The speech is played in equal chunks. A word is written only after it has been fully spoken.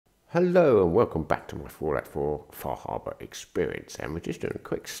Hello and welcome back to my Fallout 4 Far Harbor experience, and we're just doing a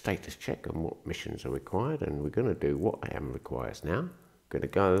quick status check on what missions are required, and we're going to do what Adam requires now. Going to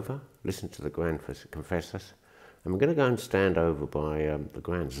go over, listen to the Grand Confessors, and we're going to go and stand over by the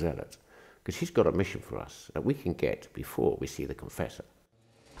Grand Zealot, because he's got a mission for us that we can get before we see the Confessor.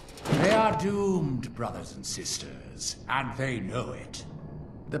 They are doomed, brothers and sisters, and they know it.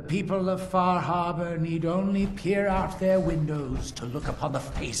 The people of Far Harbor need only peer out their windows to look upon the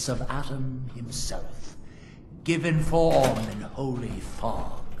face of Adam himself, given form in holy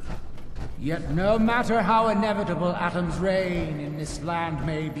fog. Yet no matter how inevitable Adam's reign in this land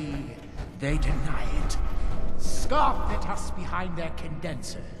may be, they deny it. Scoff at us behind their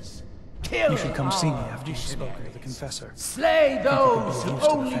condensers. Kill You should come see me our after you've spoken to the Confessor. Slay those who use to the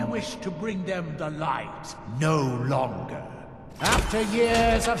only family. wish to bring them the light, no longer. After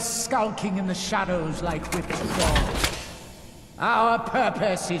years of skulking in the shadows like whipped dogs, our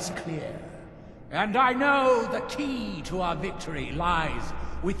purpose is clear. And I know the key to our victory lies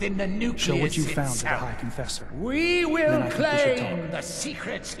within the nucleus Show what you found to the itself. High Confessor. We Then will I think we should claim talk. the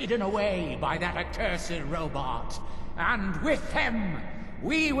secrets hidden away by that accursed robot. And with them,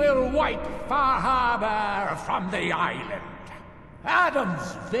 we will wipe Far Harbor from the island.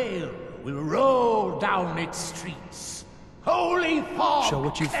 Adam's veil will roll down its streets. Holy fog Show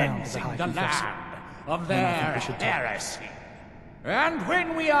what you found to the cleansing High the Confessor. land of Then I think their we should talk. heresy. And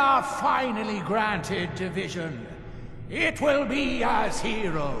when we are finally granted division, it will be as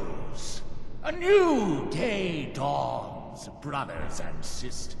heroes. A new day dawns, brothers and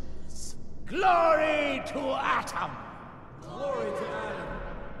sisters. Glory to Atom! Glory to Adam!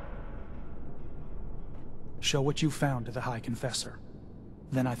 Show what you found to the High Confessor.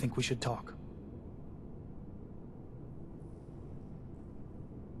 Then I think we should talk.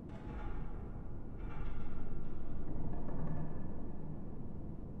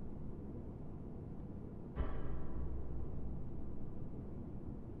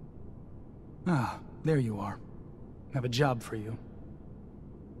 Ah, there you are. I have a job for you.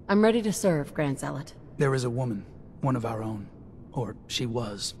 I'm ready to serve, Grand Zealot. There is a woman, one of our own. Or she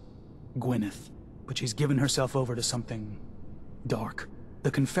was. Gwyneth. But she's given herself over to something dark.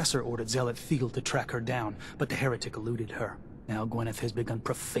 The Confessor ordered Zealot Thiel to track her down, but the Heretic eluded her. Now Gwyneth has begun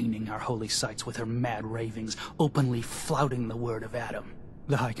profaning our holy sites with her mad ravings, openly flouting the word of Adam.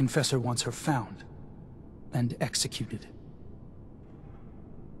 The High Confessor wants her found and executed.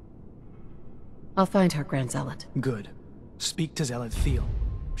 I'll find her, Grand Zealot. Good. Speak to Zealot Thiel.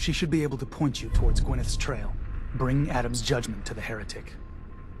 She should be able to point you towards Gwyneth's trail. Bring Adam's judgment to the Heretic.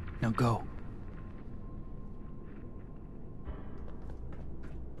 Now go.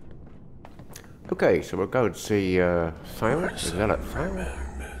 Okay, so we'll go and see Silent, Zealot Silent,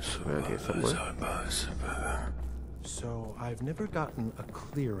 around here somewhere. So, I've never gotten a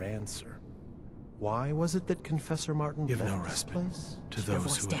clear answer. Why was it that Confessor Martin Give left no this respite place? to Your those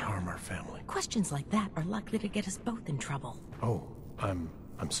voice who would down. harm our family. Questions like that are likely to get us both in trouble. Oh, I'm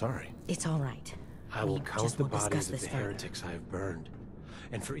sorry. It's all right. I will We count just the will discuss bodies of this the further. heretics I have burned,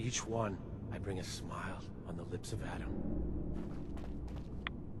 and for each one, I bring a smile on the lips of Adam.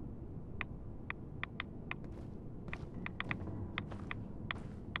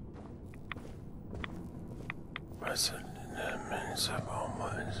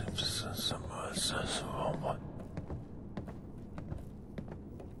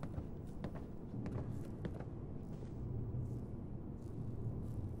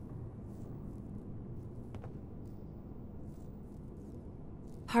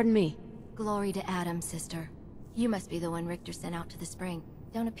 Pardon me. Glory to Adam, sister. You must be the one Richter sent out to the spring.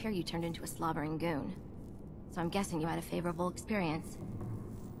 Don't appear you turned into a slobbering goon. So I'm guessing you had a favorable experience.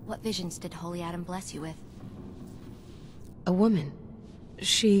 What visions did Holy Adam bless you with? A woman.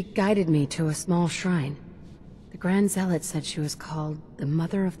 She guided me to a small shrine. The Grand Zealot said she was called the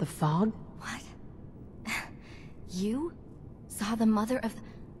Mother of the Fog? What? You? Saw the mother of the...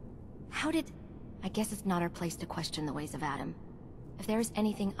 How did... I guess it's not our place to question the ways of Adam. If there is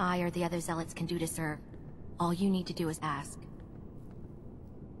anything I or the other Zealots can do to serve, all you need to do is ask.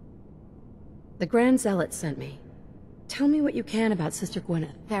 The Grand Zealot sent me. Tell me what you can about Sister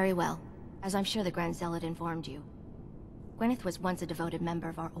Gwyneth. Very well, as I'm sure the Grand Zealot informed you. Gwyneth was once a devoted member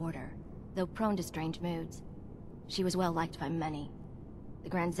of our order, though prone to strange moods. She was well liked by many. The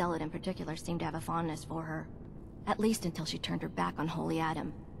Grand Zealot in particular seemed to have a fondness for her, at least until she turned her back on Holy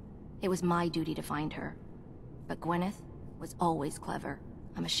Adam. It was my duty to find her. But Gwyneth was always clever.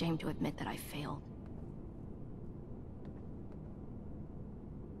 I'm ashamed to admit that I failed.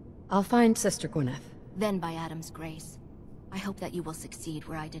 I'll find Sister Gwyneth. Then by Adam's grace, I hope that you will succeed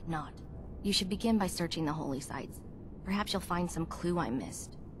where I did not. You should begin by searching the holy sites. Perhaps you'll find some clue I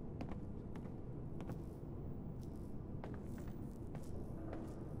missed.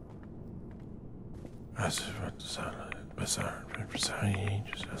 Our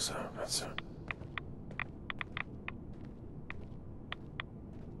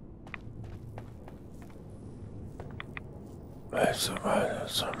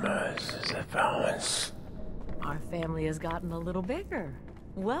family has gotten a little bigger.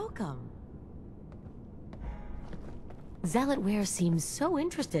 Welcome. Zealot Ware seems so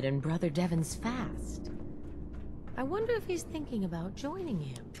interested in Brother Devon's fast. I wonder if he's thinking about joining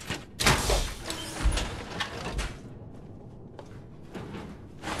him.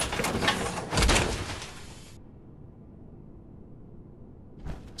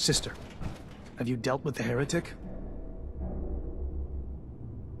 Sister, have you dealt with the Heretic?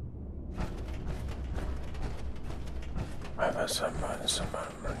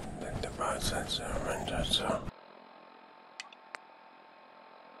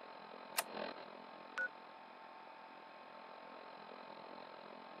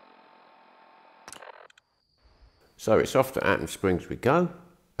 So it's off to Atom Springs we go,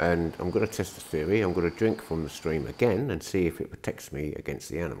 and I'm going to test the theory. I'm going to drink from the stream again and see if it protects me against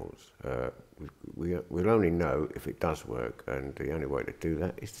the animals. We'll only know if it does work, and the only way to do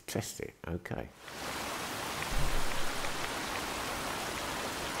that is to test it. Okay.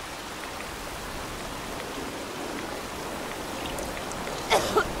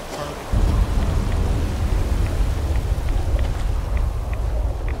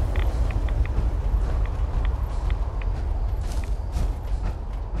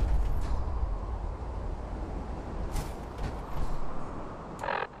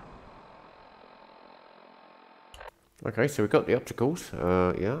 Okay, so we've got the opticals.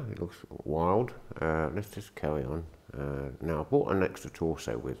 Yeah, it looks wild. Let's just carry on. Now, I brought an extra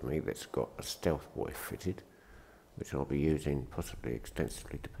torso with me that's got a stealth buoy fitted, which I'll be using possibly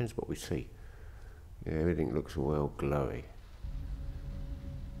extensively. Depends what we see. Yeah, everything looks well glowy.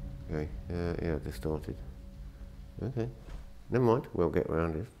 Okay, yeah, just started. Okay, never mind, we'll get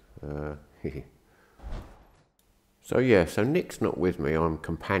around it. So yeah, so Nick's not with me. I'm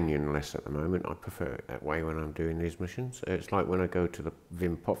companionless at the moment. I prefer it that way when I'm doing these missions. It's like when I go to the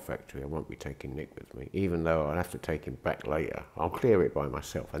Vim Pop Factory, I won't be taking Nick with me, even though I'll have to take him back later. I'll clear it by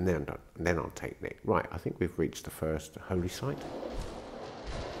myself, and then I'll take Nick. Right, I think we've reached the first holy site.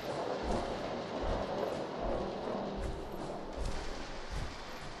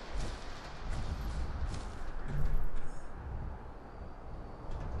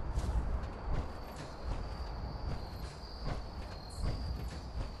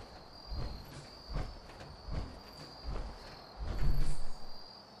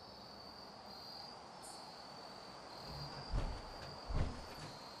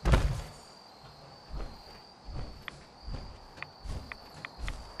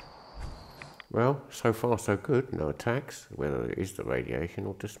 Well, so far so good, no attacks, whether it is the radiation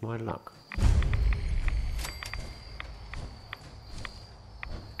or just my luck.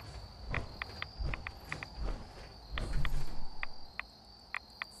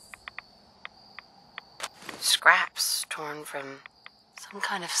 Scraps torn from some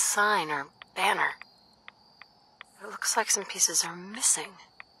kind of sign or banner. It looks like some pieces are missing.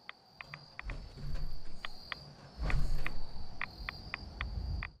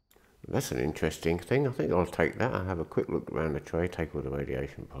 That's an interesting thing. I think I'll take that. I'll have a quick look around the tray, take all the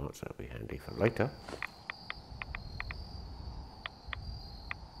radiation parts. That'll be handy for later.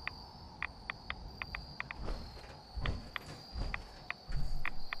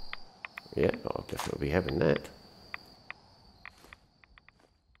 Yeah, I'll definitely be having that.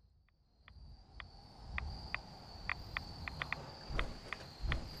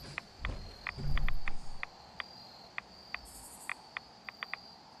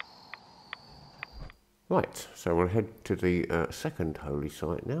 Right, so we'll head to the second holy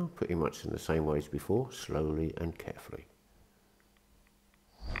site now, pretty much in the same way as before, slowly and carefully.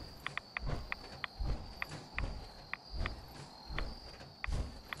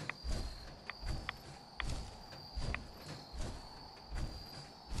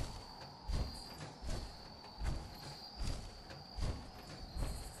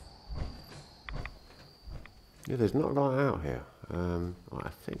 Yeah, there's not a lot out here. I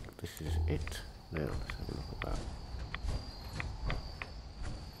think this is it. Now, let's have a look at that.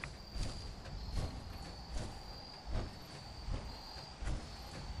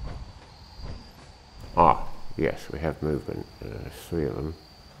 Ah, yes, we have movement. Three of them.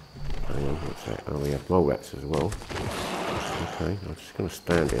 Hang on, what's that? Oh, we have mole rats as well. Okay, I'm just going to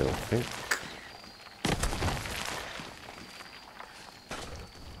stand here, I think.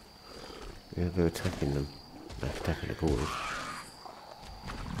 Yeah, they're attacking them. They're attacking the quarters.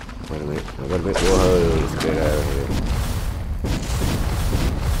 Wait a minute, whoa, let's get out of here.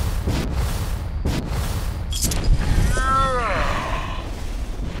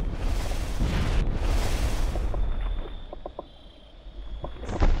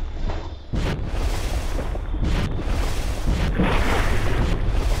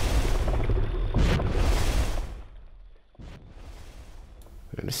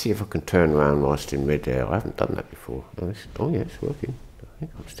 see if I can turn around whilst in midair. I haven't done that before. Oh yeah, it's working. I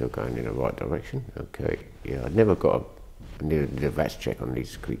think I'm still going in the right direction. Okay, yeah, I never got I needed a VATS check on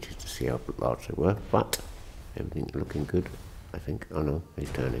these creatures to see how large they were, but everything looking good, I think. Oh no,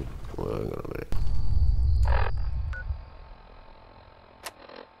 he's turning. Well, hang on a minute.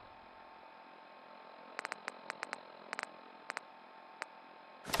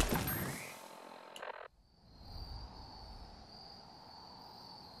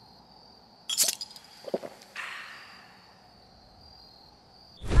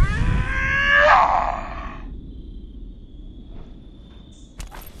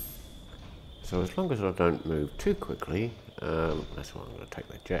 So as long as I don't move too quickly, that's why I'm going to take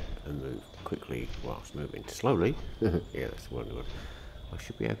the jet and move quickly whilst moving slowly. Yeah, that's what I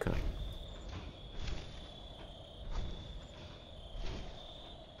should be okay.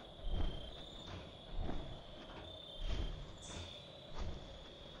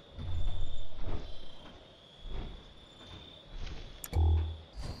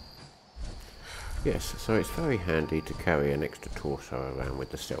 Yes, so it's very handy to carry an extra torso around with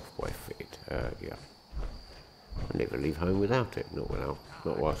the self-buoy fitted. Yeah, I never leave home without it. Not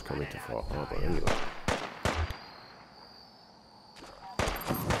whilst coming to Far Harbour anyway.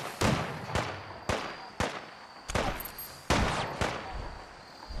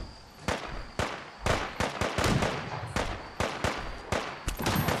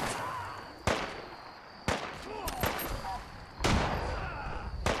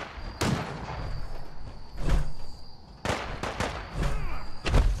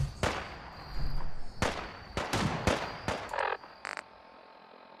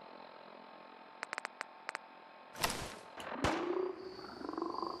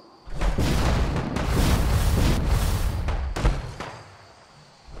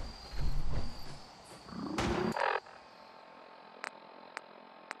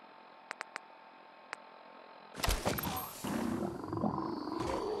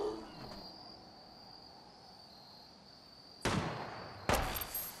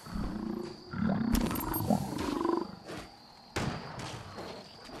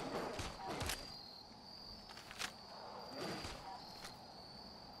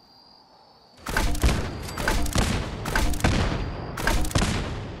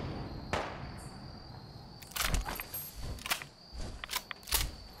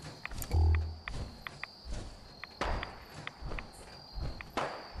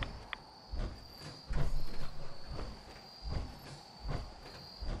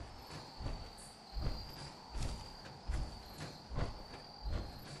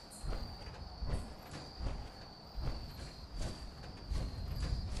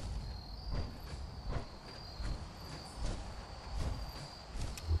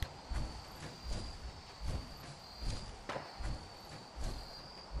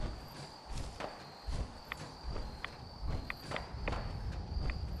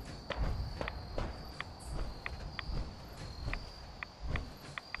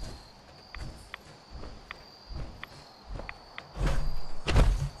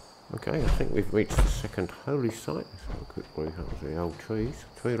 Okay, I think we've reached the second holy site. Let's have a quick look at the old trees.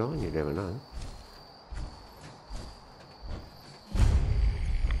 Tree line, you never know.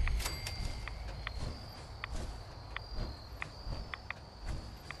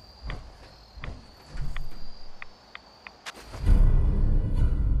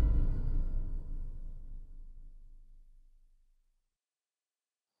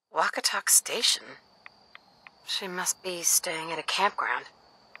 Wakatok Station? She must be staying at a campground.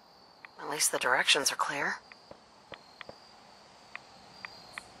 At least the directions are clear.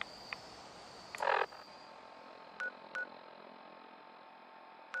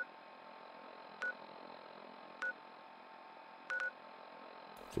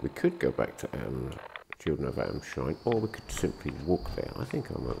 So we could go back to Children of Atom Shrine, or we could simply walk there. I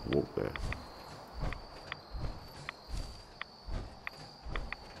think I might walk there.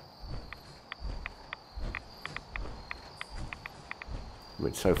 I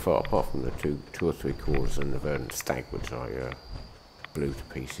mean, so far, apart from the two or three cores and the verdant stag, which I blew to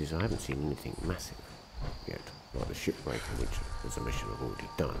pieces, I haven't seen anything massive yet, like the shipbreaker, which was a mission I've already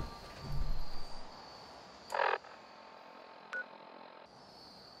done.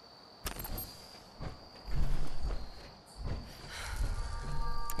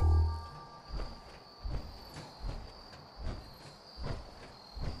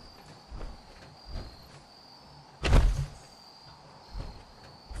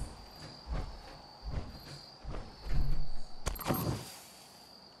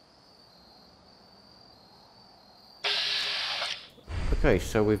 Okay,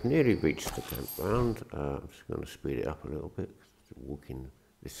 so we've nearly reached the campground. I'm just going to speed it up a little bit. Walking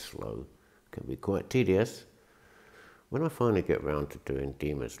This slow can be quite tedious. When I finally get round to doing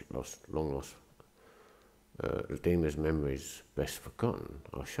Dima's Dima's memories best forgotten,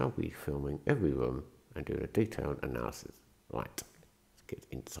 I shall be filming every room and doing a detailed analysis. Right, let's get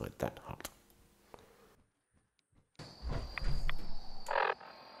inside that hut.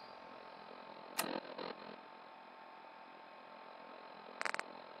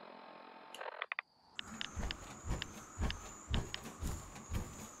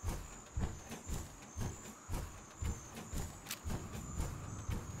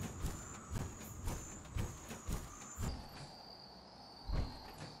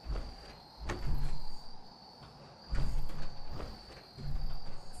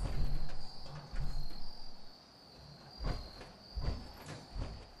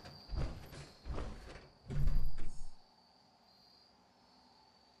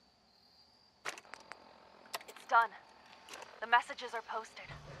 Done. The messages are posted.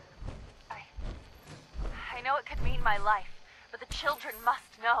 I know it could mean my life, but the children must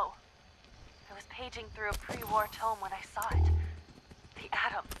know. I was paging through a pre-war tome when I saw it. The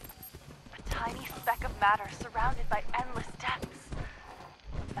atom. A tiny speck of matter surrounded by endless depths.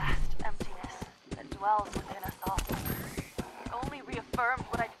 A vast emptiness that dwells within us all. It only reaffirmed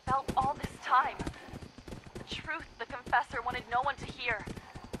what I'd felt all this time. The truth the Confessor wanted no one to hear.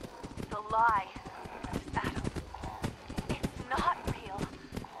 The lie of this atom. Not real.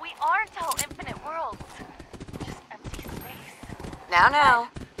 We aren't all infinite worlds. Just empty space. Now.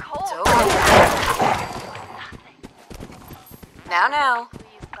 Cold. It's okay. Nothing. Now.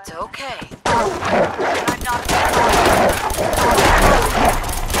 Please, but It's okay. I'm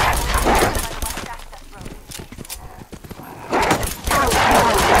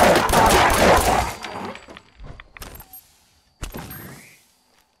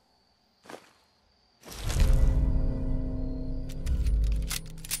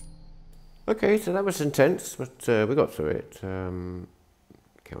Okay, so that was intense, but we got through it.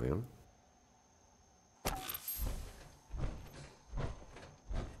 Carry on.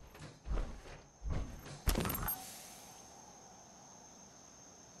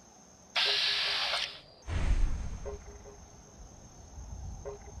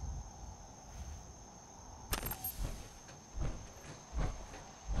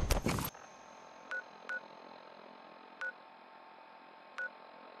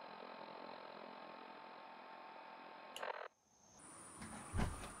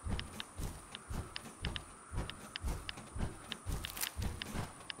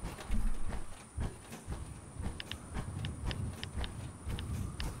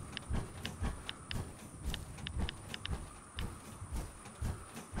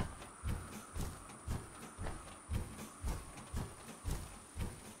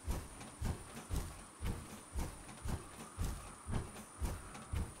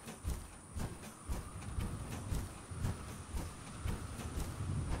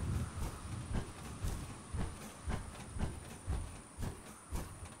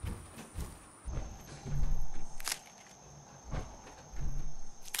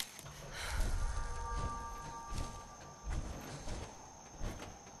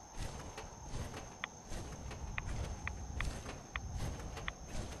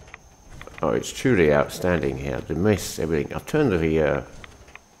 Oh, it's truly outstanding here. The mist, everything. I've turned the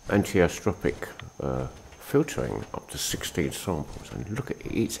anti-astropic filtering up to 16 samples, and look at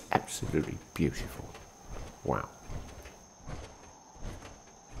it. It's absolutely beautiful. Wow.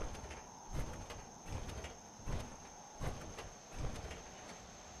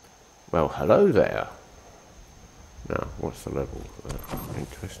 Well, hello there. Now, what's the level?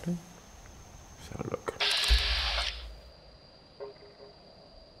 Interesting. Let's have a look.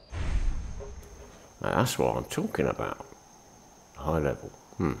 Now, that's what I'm talking about. High level.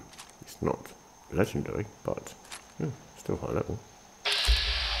 It's not legendary, but still high level.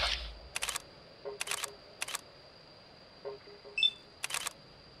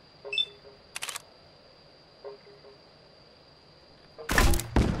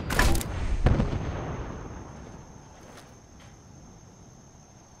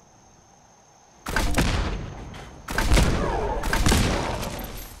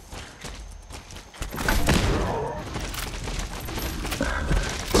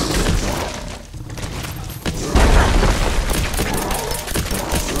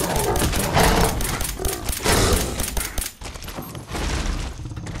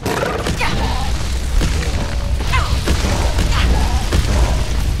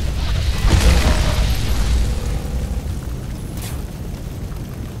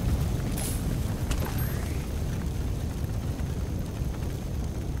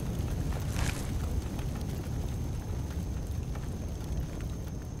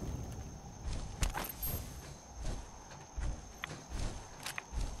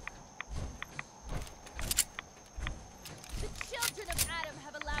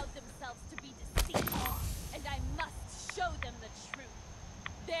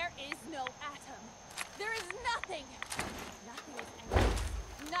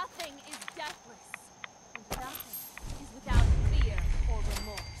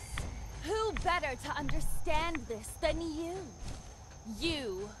 better to understand this than you.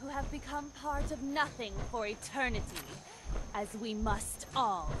 You, who have become part of nothing for eternity, as we must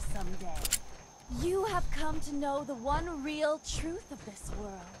all someday. You have come to know the one real truth of this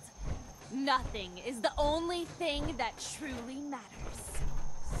world. Nothing is the only thing that truly matters.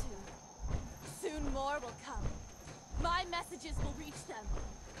 Soon more will come. My messages will reach them.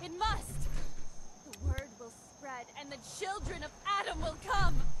 It must. The word will spread, and the children of Adam will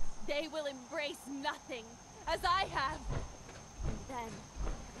come. They will embrace nothing, as I have. And then,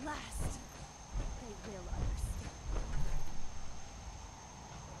 at last, they will understand.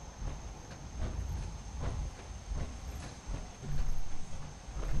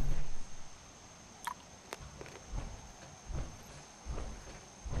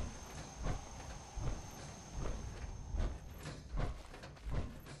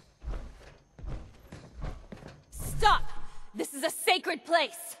 Stop! This is a sacred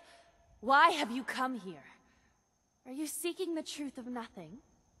place! Why have you come here? Are you seeking the truth of nothing?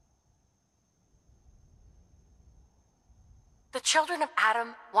 The children of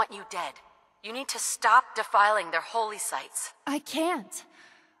Adam want you dead. You need to stop defiling their holy sites. I can't.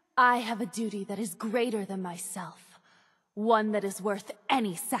 I have a duty that is greater than myself. One that is worth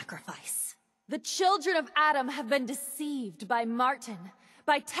any sacrifice. The children of Adam have been deceived by Martin,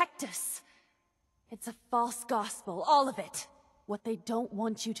 by Tectus. It's a false gospel, all of it. What they don't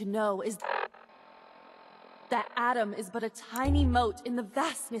want you to know is that Adam is but a tiny mote in the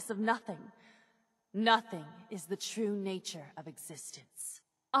vastness of nothing. Nothing is the true nature of existence.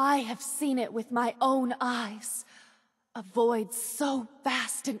 I have seen it with my own eyes. A void so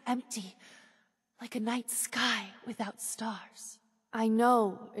vast and empty, like a night sky without stars. I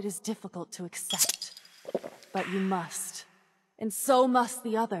know it is difficult to accept, but you must. And so must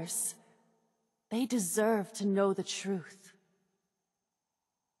the others. They deserve to know the truth.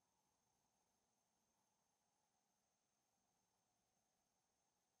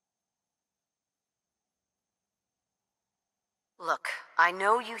 Look, I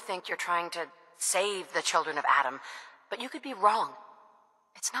know you think you're trying to save the children of Adam, but you could be wrong.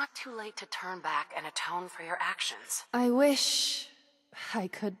 It's not too late to turn back and atone for your actions. I wish I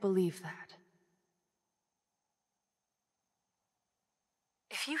could believe that.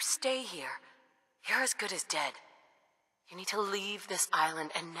 If you stay here, you're as good as dead. You need to leave this island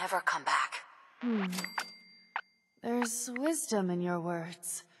and never come back. There's wisdom in your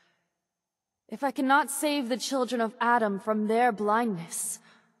words. If I cannot save the children of Adam from their blindness,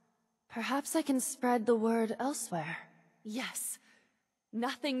 perhaps I can spread the word elsewhere. Yes,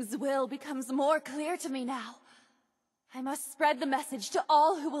 nothing's will becomes more clear to me now. I must spread the message to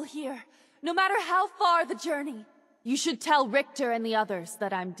all who will hear, no matter how far the journey. You should tell Richter and the others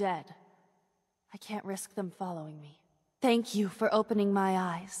that I'm dead. I can't risk them following me. Thank you for opening my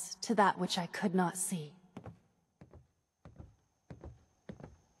eyes to that which I could not see.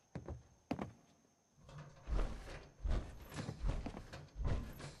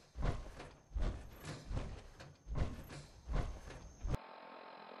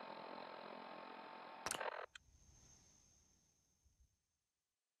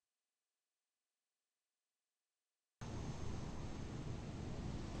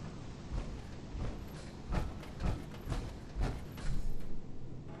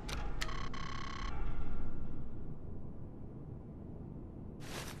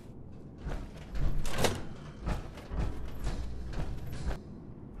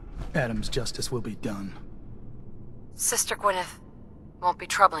 Adam's justice will be done. Sister Gwyneth won't be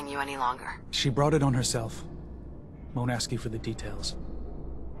troubling you any longer. She brought it on herself. Won't ask you for the details.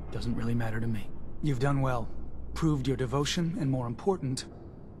 Doesn't really matter to me. You've done well. Proved your devotion, and more important,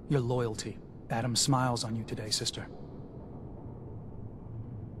 your loyalty. Adam smiles on you today, sister.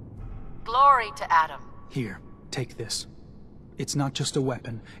 Glory to Adam. Here, take this. It's not just a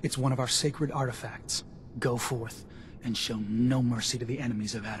weapon, it's one of our sacred artifacts. Go forth, and show no mercy to the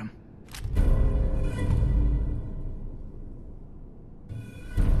enemies of Adam.